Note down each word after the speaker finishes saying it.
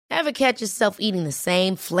Ever catch yourself eating the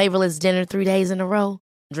same flavorless dinner 3 days in a row?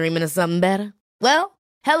 Dreaming of something better? Well,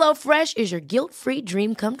 HelloFresh is your guilt-free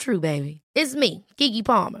dream come true, baby. It's me, Keke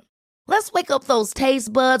Palmer. Let's wake up those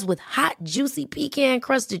taste buds with hot, juicy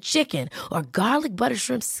pecan-crusted chicken or garlic butter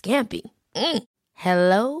shrimp scampi.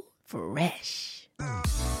 Hello Fresh.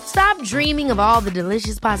 Stop dreaming of all the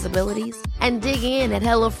delicious possibilities and dig in at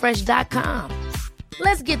HelloFresh.com.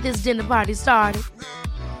 Let's get this dinner party started.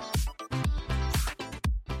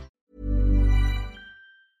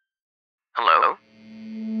 Hello?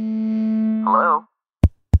 Hello?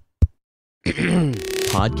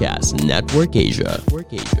 Podcast Network Asia.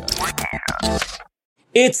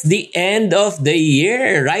 It's the end of the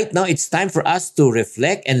year. Right now, it's time for us to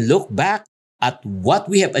reflect and look back at what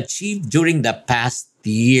we have achieved during the past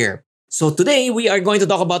year. So today, we are going to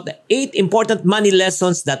talk about the 8 important money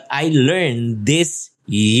lessons that I learned this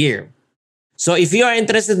year. So if you are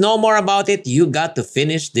interested to know more about it, you got to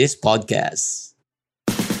finish this podcast.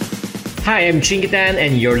 Hi, I'm Chingitan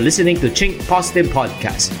and you're listening to Chink Positive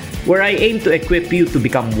Podcast, where I aim to equip you to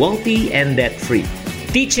become wealthy and debt-free,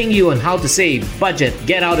 teaching you on how to save, budget,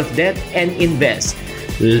 get out of debt, and invest.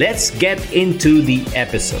 Let's get into the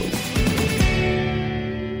episode.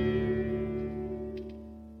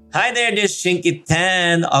 Hi there, this is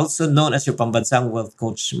Chingitan, also known as your pambansang wealth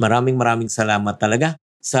coach. Maraming salamat talaga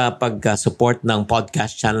sa pag-support ng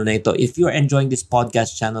podcast channel na ito. If you are enjoying this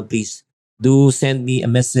podcast channel, please do send me a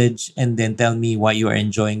message and then tell me why you are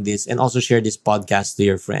enjoying this and also share this podcast to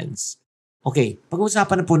your friends. Okay,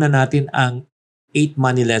 pag-uusapan na po natin ang 8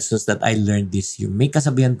 money lessons that I learned this year. May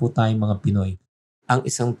kasabihan po tayong mga Pinoy. Ang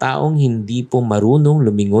isang taong hindi po marunong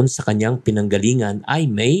lumingon sa kanyang pinanggalingan ay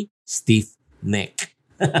may stiff neck.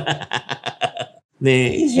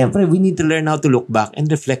 Siyempre, we need to learn how to look back and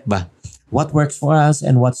reflect ba what works for us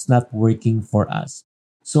and what's not working for us.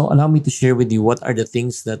 So allow me to share with you what are the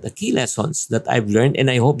things that the key lessons that I've learned, and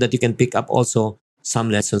I hope that you can pick up also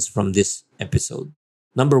some lessons from this episode.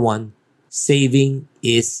 Number 1, saving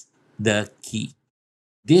is the key.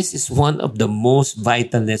 This is one of the most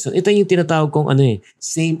vital lessons. Ito yung tinatawag kong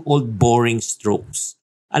same old boring strokes.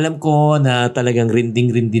 Alam ko na talagang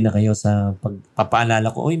rinding-rindi na kayo sa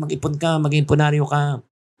pagpapaalala ko, mag-ipon ka, maging imponaryo ka.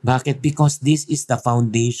 Bakit? Because this is the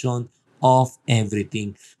foundation of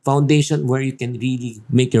everything. Foundation where you can really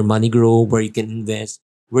make your money grow, where you can invest,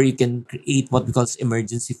 where you can create what we call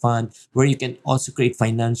emergency fund, where you can also create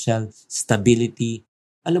financial stability.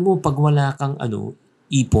 Alam mo, pag wala kang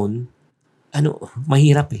ipon,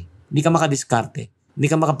 mahirap eh. Hindi ka makadiskarte. Hindi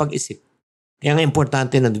ka makapag-isip. Kaya nga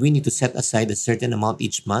importante na we need to set aside a certain amount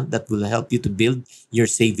each month that will help you to build your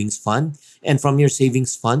savings fund. And from your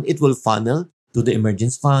savings fund, it will funnel to the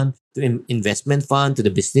emergency fund, to investment fund, to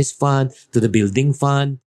the business fund, to the building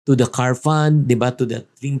fund, to the car fund, diba? To the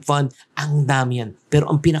dream fund. Ang dami yan. Pero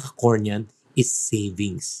ang pinaka-core niyan is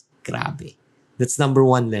savings. Grabe. That's number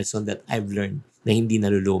 1 lesson that I've learned na hindi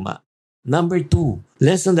naluluma. Number 2,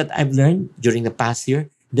 lesson that I've learned during the past year,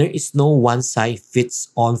 there is no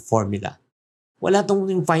one-size-fits-all formula. Wala tong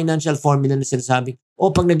yung financial formula na sinasabi,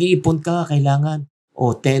 pag nag-iipon ka, kailangan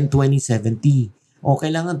 10, 20, 70.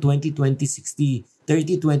 Kailangan 20, 20, 60,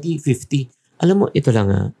 30, 20, 50. Alam mo, ito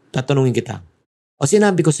lang tatanungin kita.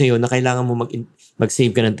 Sinabi ko sa iyo na kailangan mo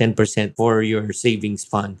mag-save ka ng 10% for your savings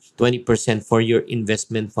fund, 20% for your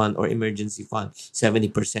investment fund or emergency fund,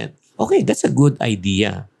 70%. Okay, that's a good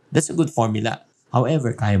idea. That's a good formula.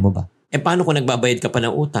 However, kaya mo ba? Paano kung nagbabayad ka pa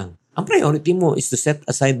ng utang? Ang priority mo is to set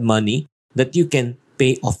aside money that you can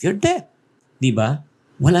pay off your debt. Diba?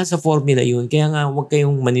 Wala sa formula yun. Kaya nga, huwag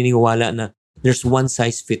kayong maniniwala na there's one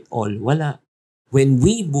size fit all. Wala. When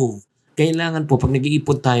we move, kailangan po, pag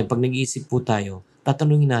nag-iipon tayo, pag nag-iisip po tayo,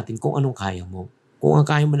 tatanungin natin kung anong kaya mo. Kung ang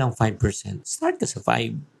kaya mo lang 5%, start ka sa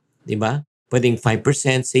 5. Diba? Pwedeng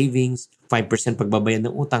 5% savings, 5% pagbabayad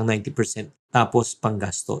ng utang, 90%, tapos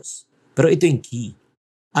panggastos. Pero ito yung key.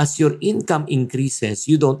 As your income increases,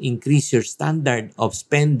 you don't increase your standard of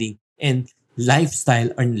spending and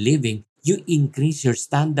lifestyle or living, you increase your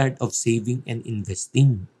standard of saving and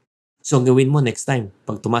investing. So, ang gawin mo next time,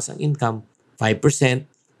 pag tumaas ang income, 5%,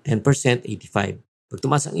 10%, 85. Pag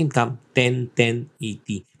tumaas ang income, 10, 10,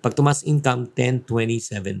 80. Pag tumaas income, 10, 20,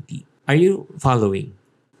 70. Are you following?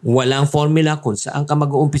 Walang formula kung saan ka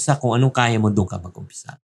mag-uumpisa, kung anong kaya mo, doon ka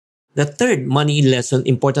mag-uumpisa. The third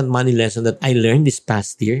important money lesson that I learned this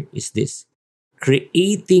past year is this.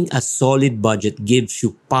 Creating a solid budget gives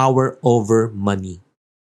you power over money.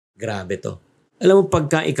 Grabe to. Alam mo,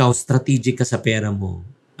 pagka ikaw strategic ka sa pera mo,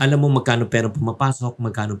 alam mo magkano perang pumapasok,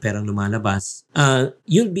 magkano perang lumalabas,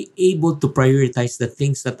 you'll be able to prioritize the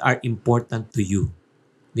things that are important to you.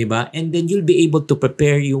 Diba? And then you'll be able to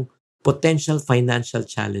prepare yung potential financial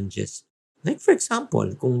challenges. Like for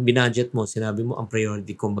example, kung binudget mo, sinabi mo ang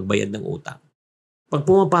priority ko magbayad ng utang. Pag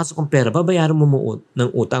pumapasok ang pera, babayaran mo ng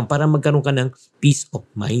utang para magkaroon ka ng peace of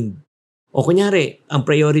mind. O kunyari, ang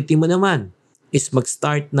priority mo naman is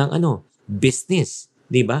mag-start ng business.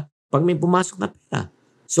 Di ba? Pag may pumasok na pera,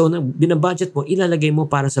 so binabudget mo, ilalagay mo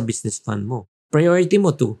para sa business fund mo. Priority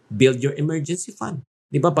mo to build your emergency fund.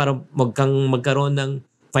 Di ba? Para magkaroon ng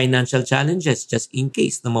financial challenges just in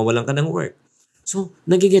case na mawalan ka ng work. So,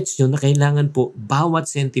 nagigets nyo na kailangan po bawat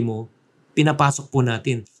sentimo pinapasok po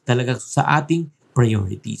natin talaga sa ating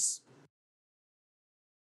priorities.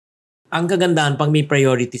 Ang kagandahan, pag may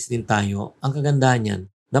priorities din tayo, ang kagandahan yan,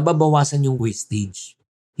 nababawasan yung wastage.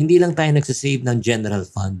 Hindi lang tayo nagsasave ng general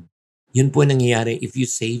fund. Yun po nangyayari if you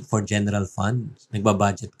save for general fund.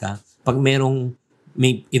 Nagbabudget ka. Pag may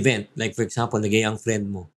event, like for example, nagayang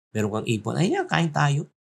friend mo, meron kang ipon, ay, kain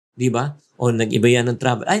tayo. Di ba? O nag-iba yan ng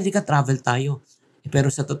travel. Ay, di ka travel tayo.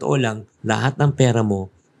 Pero sa totoo lang, lahat ng pera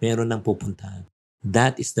mo, meron nang pupuntahan.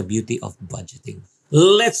 That is the beauty of budgeting.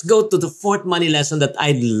 Let's go to the fourth money lesson that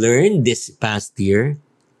I learned this past year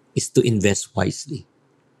is to invest wisely.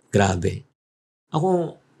 Grabe.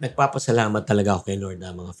 Ako, nagpapasalamat talaga ako kay Lord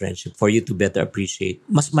na mga friendship for you to better appreciate.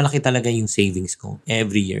 Mas malaki talaga yung savings ko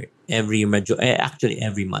every year. Every year, actually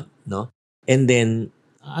every month. No? And then,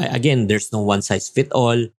 again, there's no one size fit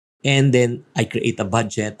all. And then, I create a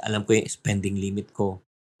budget. Alam ko yung spending limit ko.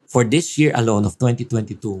 For this year alone of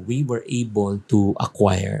 2022, we were able to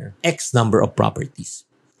acquire X number of properties.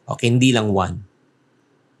 Okay, hindi lang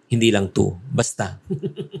 1. Hindi lang 2. Basta.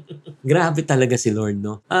 Grabe talaga si Lord,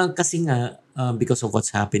 no? Kasi nga, because of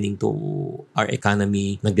what's happening to our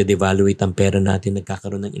economy, nagde-devaluate ang pera natin,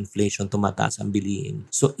 nagkakaroon ng inflation, tumataas ang bilihin.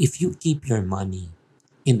 So, if you keep your money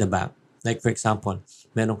in the bank, like for example,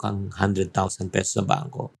 meron kang 100,000 pesos sa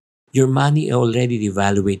bangko, your money already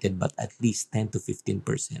devaluated but at least 10 to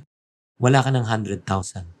 15%. Wala ka ng 100,000.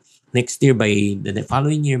 Next year, by the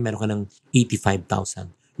following year, meron ka ng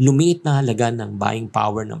 85,000. Lumiit na halaga ng buying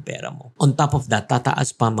power ng pera mo. On top of that,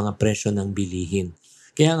 tataas pa mga presyo ng bilihin.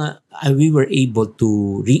 Kaya nga, we were able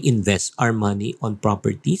to reinvest our money on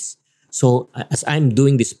properties. So, as I'm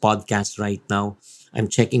doing this podcast right now, I'm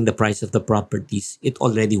checking the price of the properties. It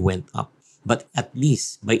already went up. But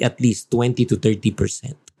by at least 20 to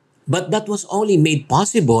 30%. But that was only made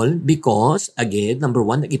possible because, again, number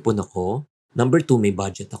 1, nag-ipon ako. Number 2, may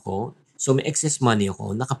budget ako. So, may excess money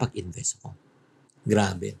ako, nakapag-invest ako.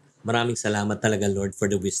 Grabe. Maraming salamat talaga, Lord, for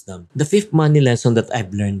the wisdom. The 5th money lesson that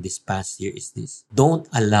I've learned this past year is this. Don't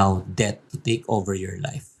allow debt to take over your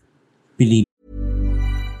life. Believe.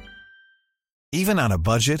 Even on a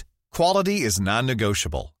budget, quality is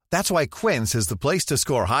non-negotiable. That's why Quince is the place to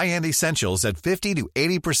score high-end essentials at 50 to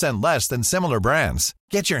 80% less than similar brands.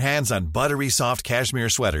 Get your hands on buttery soft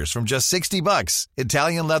cashmere sweaters from just $60,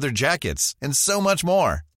 Italian leather jackets, and so much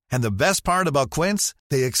more. And the best part about Quince,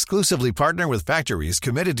 they exclusively partner with factories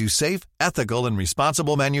committed to safe, ethical, and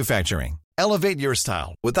responsible manufacturing. Elevate your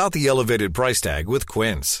style without the elevated price tag with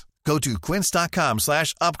Quince. Go to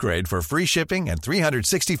quince.com/upgrade for free shipping and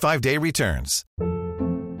 365-day returns.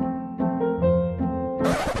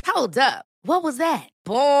 Hold up. What was that?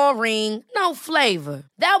 Boring. No flavor.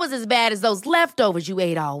 That was as bad as those leftovers you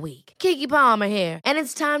ate all week. Keke Palmer here, and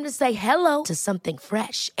it's time to say hello to something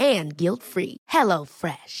fresh and guilt-free. Hello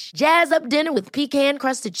Fresh. Jazz up dinner with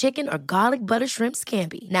pecan-crusted chicken or garlic butter shrimp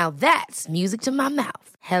scampi. Now that's music to my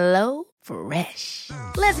mouth. Hello Fresh.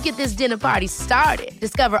 Let's get this dinner party started.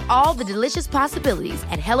 Discover all the delicious possibilities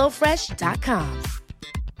at hellofresh.com.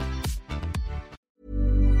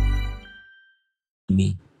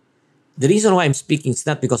 Me. The reason why I'm speaking is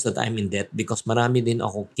not because that I'm in debt, because marami din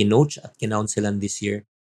ako kinoach at kinounselan this year.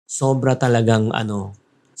 Sobra talagang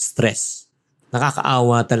stress.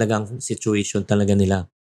 Nakakaawa talagang situation talaga nila.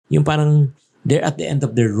 Yung parang they're at the end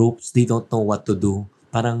of their ropes, they don't know what to do.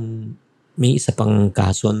 Parang may isa pang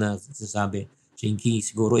kaso na sasabi, Chinky,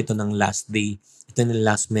 siguro ito ng last day, ito ng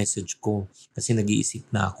last message ko kasi nag-iisip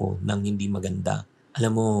na ako ng hindi maganda.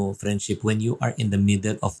 Alam mo, friendship, when you are in the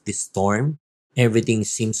middle of this storm, everything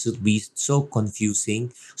seems to be so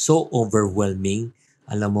confusing, so overwhelming.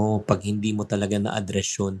 Alam mo, pag hindi mo talaga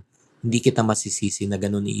na-address yun, hindi kita masisisi na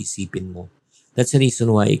ganun iisipin mo. That's the reason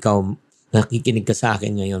why ikaw, nakikinig ka sa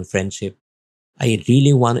akin ngayon, friendship. I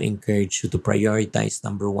really want to encourage you to prioritize,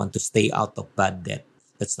 number 1, to stay out of bad debt.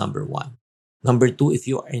 That's number 1. Number 2, if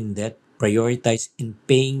you are in debt, prioritize in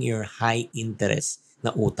paying your high interest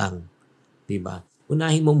na utang. Diba?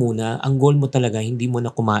 Unahin mo muna, ang goal mo talaga, hindi mo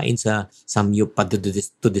na kumain sa samyup pa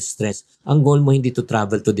to distress. Ang goal mo hindi to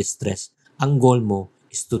travel to distress. Ang goal mo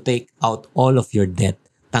is to take out all of your debt.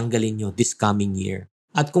 Tanggalin nyo this coming year.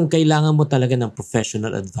 At kung kailangan mo talaga ng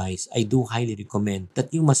professional advice, I do highly recommend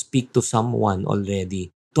that you must speak to someone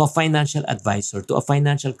already, to a financial advisor, to a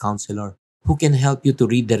financial counselor who can help you to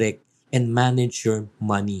redirect and manage your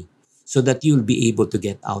money so that you'll be able to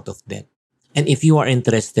get out of debt. And if you are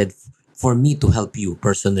interested for me to help you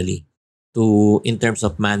personally in terms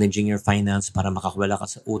of managing your finance para makawala ka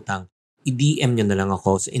sa utang, i-DM nyo na lang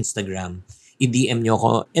ako sa Instagram. I-DM nyo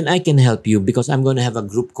ako and I can help you because I'm gonna have a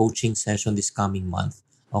group coaching session this coming month.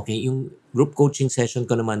 Okay, yung group coaching session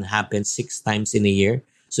ko naman happens 6 times in a year.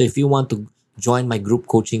 So if you want to join my group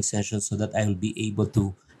coaching session so that I will be able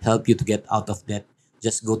to help you to get out of debt,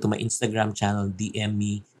 just go to my Instagram channel, DM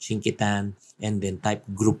me, Chinkitan, and then type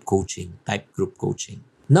group coaching.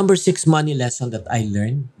 Number 6 money lesson that I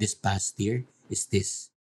learned this past year is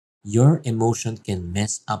this. Your emotion can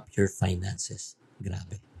mess up your finances.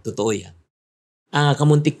 Grabe. Totoo yan.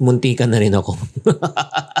 Kamuntik-muntikan na rin ako.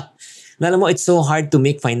 Alam mo, it's so hard to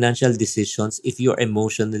make financial decisions if you're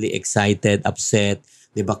emotionally excited, upset,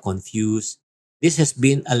 diba, confused. This has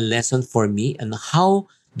been a lesson for me on how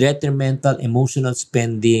detrimental emotional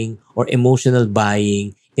spending or emotional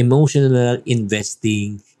buying, emotional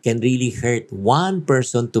investing can really hurt one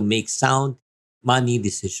person to make sound money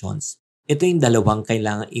decisions. Ito yung dalawang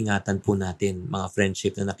kailangan ingatan po natin, mga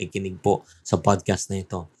friendship na nakikinig po sa podcast na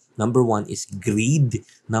ito. Number 1 is greed.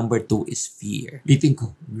 Number 2 is fear. Bitin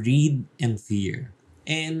ko, greed and fear.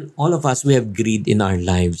 And all of us, we have greed in our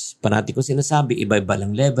lives. Parati ko sinasabi, iba-iba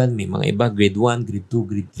lang level. May mga iba, grade 1, grade 2,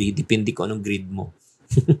 grade 3. Depende ko anong grade mo.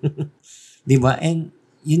 Diba? And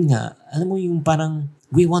yun nga, alam mo yung parang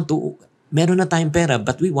meron na tayong pera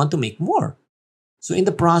but we want to make more. So in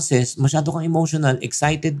the process, masyado kang emotional,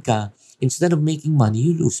 excited ka. Instead of making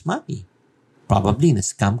money, you lose money. Probably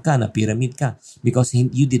na-scam ka, na-pyramid ka because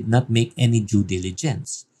you did not make any due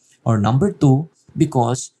diligence. Or number 2,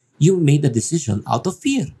 because you made a decision out of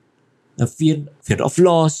fear. Fear of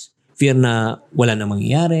loss, fear na wala na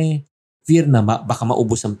mangyayari, fear na baka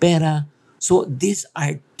maubos ang pera. So these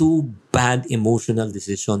are 2 bad emotional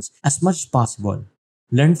decisions. As much as possible,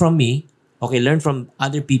 learn from me, learn from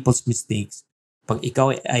other people's mistakes. Pag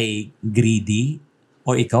ikaw ay greedy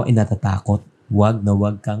or ikaw ay natatakot, wag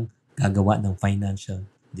kang gagawa ng financial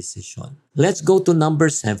decision. Let's go to number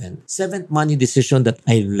 7. 7th money decision that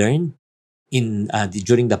I learned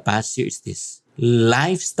during the past year is this.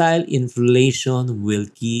 Lifestyle inflation will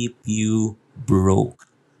keep you broke.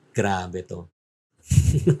 Grabe to.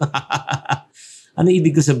 Ano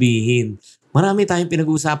ibig ko sabihin? Marami tayong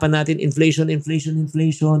pinag-uusapan natin, inflation,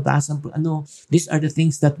 taas ang These are the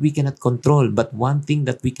things that we cannot control. But one thing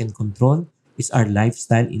that we can control is our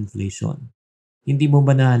lifestyle inflation. Hindi mo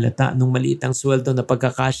ba nahalata nung maliit ang sweldo na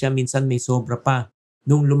pagkakasya, minsan may sobra pa.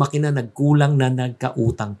 Nung lumaki na, nagkulang na,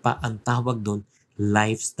 nagkautang pa. Ang tawag doon,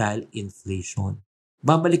 lifestyle inflation.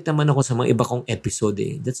 Babalik naman ako sa mga iba kong episode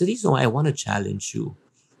eh. That's the reason why I want to challenge you.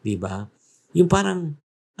 Diba? Yung parang,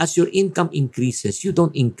 as your income increases, you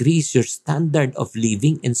don't increase your standard of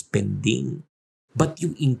living and spending. But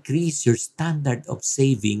you increase your standard of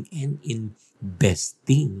saving and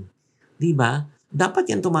investing. Diba?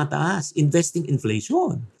 Dapat yan tumataas. Investing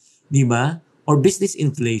inflation. Di ba? Or business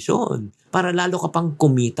inflation. Para lalo ka pang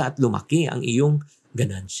kumita at lumaki ang iyong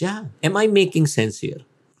ganansya. Am I making sense here?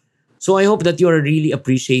 So I hope that you are really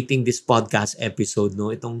appreciating this podcast episode,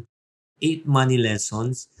 no? Itong 8 money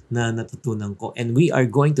lessons na natutunan ko. And we are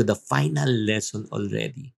going to the final lesson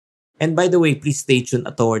already. And by the way, please stay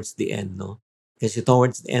tuned towards the end, no? Kasi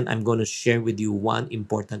towards the end, I'm going to share with you one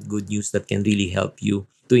important good news that can really help you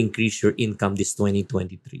to increase your income this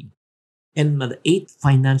 2023. And the 8th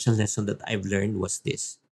financial lesson that I've learned was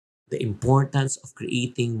this. The importance of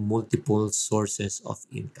creating multiple sources of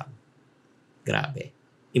income. Grabe.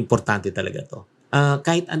 Importante talaga to.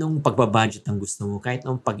 Kahit anong pagbabudget ang gusto mo, kahit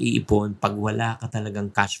anong pag-iipon, pag wala ka talagang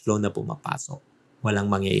cash flow na pumapasok, walang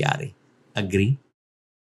mangyayari. Agree?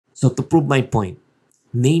 So to prove my point,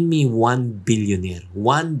 name me 1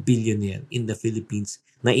 billionaire in the Philippines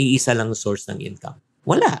na iisa lang source ng income.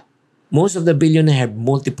 Wala. Most of the billionaires have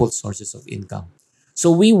multiple sources of income.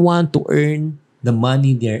 So we want to earn the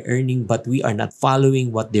money they're earning but we are not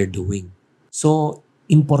following what they're doing. So,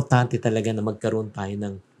 importante talaga na magkaroon tayo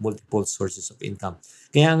ng multiple sources of income.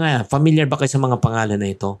 Kaya nga, familiar ba kayo sa mga pangalan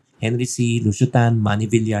na ito? Henry C., Lucio Tan, Manny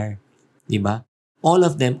Villar, di ba? All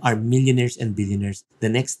of them are millionaires and billionaires. The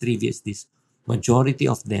next trivia is this. Majority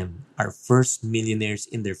of them are first millionaires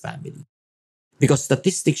in their family. Because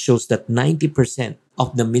statistics shows that 90%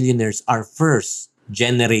 of the millionaires are first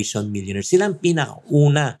generation millionaires. Sila ang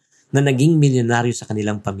pinakauna na naging milyonaryo sa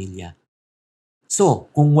kanilang pamilya.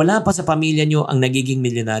 So, kung wala pa sa pamilya nyo ang nagiging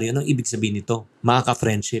milyonaryo, anong ibig sabihin nito? Mga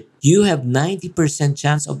ka-friendship, you have 90%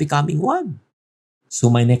 chance of becoming one.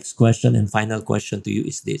 So my next question and final question to you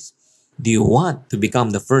is this. Do you want to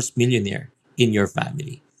become the first millionaire in your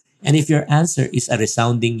family? And if your answer is a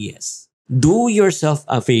resounding yes, do yourself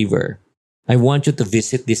a favor. I want you to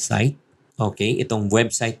visit this site. Okay, itong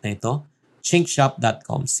website na ito,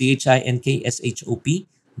 chinkshop.com, chinkshop.com.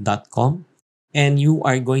 And you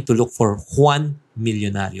are going to look for Juan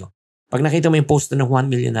Milyonaryo. Pag nakita mo yung poster ng Juan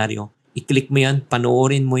Milyonaryo, i-click mo yan,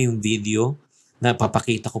 panoorin mo yung video na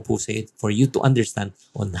papakita ko po sa it for you to understand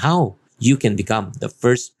on how you can become the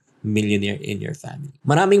first millionaire in your family.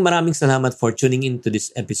 Maraming salamat for tuning into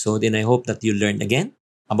this episode, and I hope that you learned again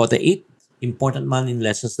about the 8 important money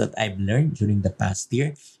lessons that I've learned during the past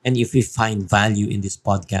year. And if you find value in this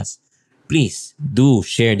podcast, please do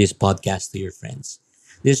share this podcast to your friends.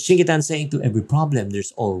 This is Chinkitan saying, to every problem,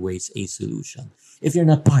 there's always a solution. If you're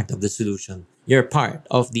not part of the solution, you're part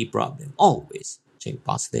of the problem. Always think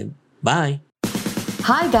positive. Bye.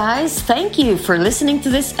 Hi guys, thank you for listening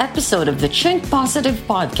to this episode of the Chink Positive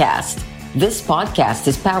Podcast. This podcast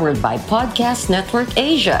is powered by Podcast Network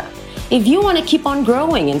Asia. If you want to keep on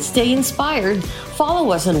growing and stay inspired,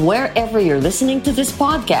 follow us on wherever you're listening to this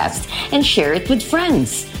podcast and share it with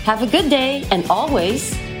friends. Have a good day and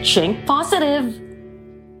always Chink Positive.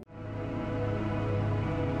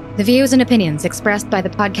 The views and opinions expressed by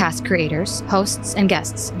the podcast creators, hosts, and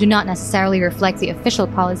guests do not necessarily reflect the official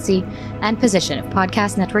policy and position of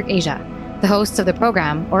Podcast Network Asia, the hosts of the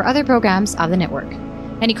program, or other programs of the network.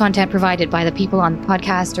 Any content provided by the people on the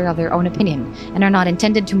podcast are of their own opinion and are not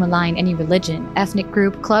intended to malign any religion, ethnic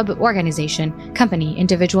group, club, organization, company,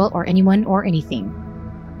 individual, or anyone or anything.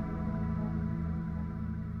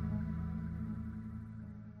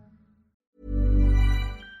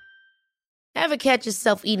 Ever catch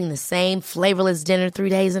yourself eating the same flavorless dinner 3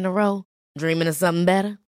 days in a row? Dreaming of something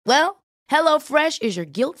better? Well, HelloFresh is your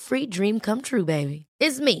guilt-free dream come true, baby.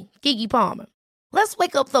 It's me, Keke Palmer. Let's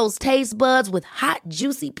wake up those taste buds with hot,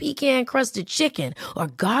 juicy pecan-crusted chicken or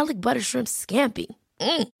garlic butter shrimp scampi.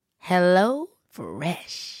 Hello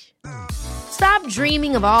Fresh. Stop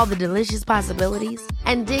dreaming of all the delicious possibilities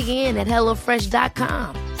and dig in at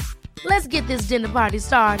HelloFresh.com. Let's get this dinner party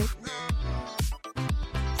started.